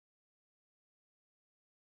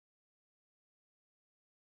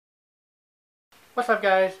What's up,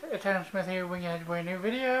 guys? It's Adam Smith here. We got a new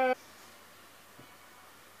video.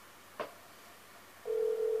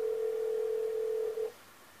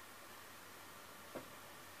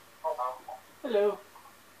 Hello.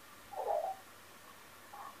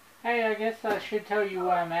 Hey, I guess I should tell you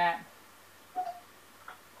where I'm at.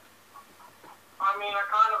 I mean, I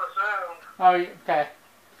kind of assumed. Oh, okay.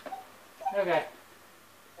 Okay.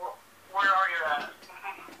 Where are you at?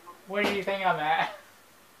 Where do you think I'm at?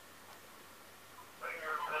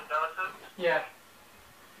 You're in Denison? Yeah.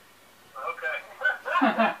 Okay.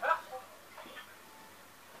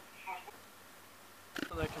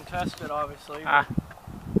 So they can test it, obviously. Ah.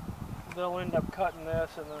 They'll end up cutting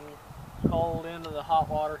this and then cold into the hot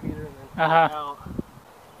water heater and then out.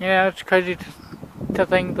 Yeah, it's crazy to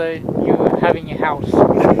think that you're having a house.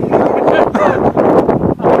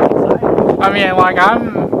 I mean, like,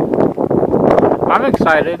 I'm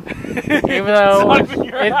excited, even though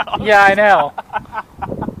yeah, I know.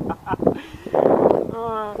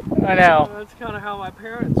 I know. That's kind of how my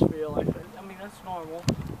parents feel. I mean, that's normal.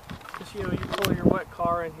 Just, you know, you pull your wet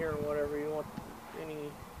car in here or whatever, you want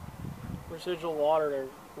any residual water to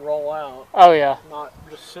roll out. Oh yeah. Not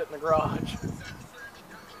just sit in the garage.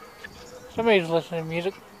 Somebody's listening to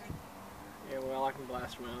music. Yeah, well, I can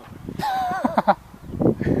blast them out.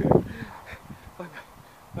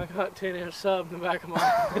 I got 10-inch sub in the back of my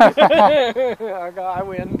I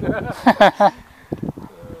win.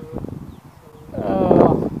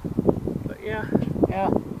 But yeah. Yeah.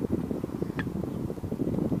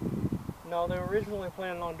 No, they were originally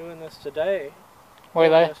planning on doing this today. Were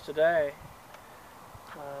they? This today.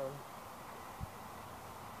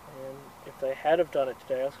 And if they had have done it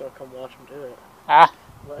today, I was going to come watch them do it. Ah.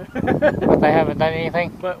 But They haven't done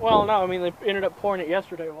anything? But, well, no, I mean, they ended up pouring it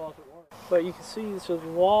yesterday while I was at work. But you can see, so the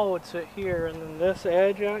wall would sit here, and then this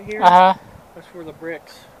edge out here, that's where the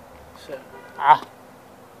bricks sit. Ah.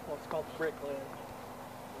 Well, it's called bricklaying.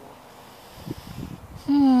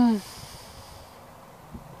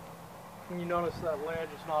 And you notice that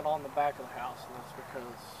ledge is not on the back of the house, and that's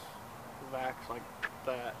because the back's like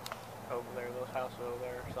that over there, those houses over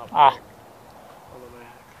there, or something on the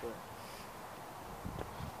back. But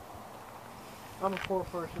I'm a poor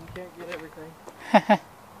person, can't get everything.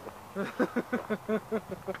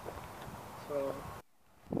 So.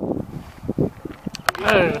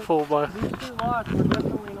 That is a full bar. These two lots were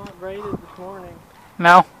definitely not graded this morning.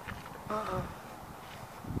 No? Nope.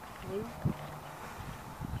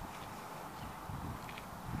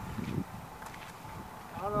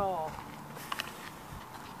 Not at all.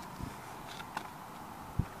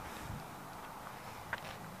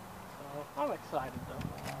 So, I'm excited though.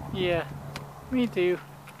 Yeah. Me too.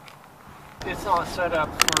 It's not set up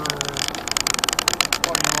for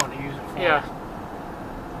what you want to use it for. Yeah.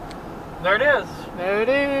 There it is. There it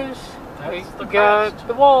is. That's the got crest.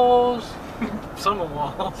 the walls. Some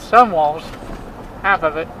walls. Some walls. Half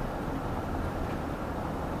of it.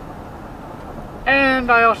 And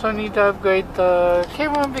I also need to upgrade the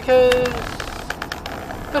camera because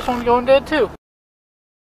this one's going dead too.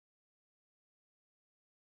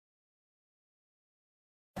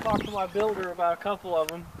 Talked to my builder about a couple of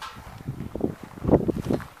them.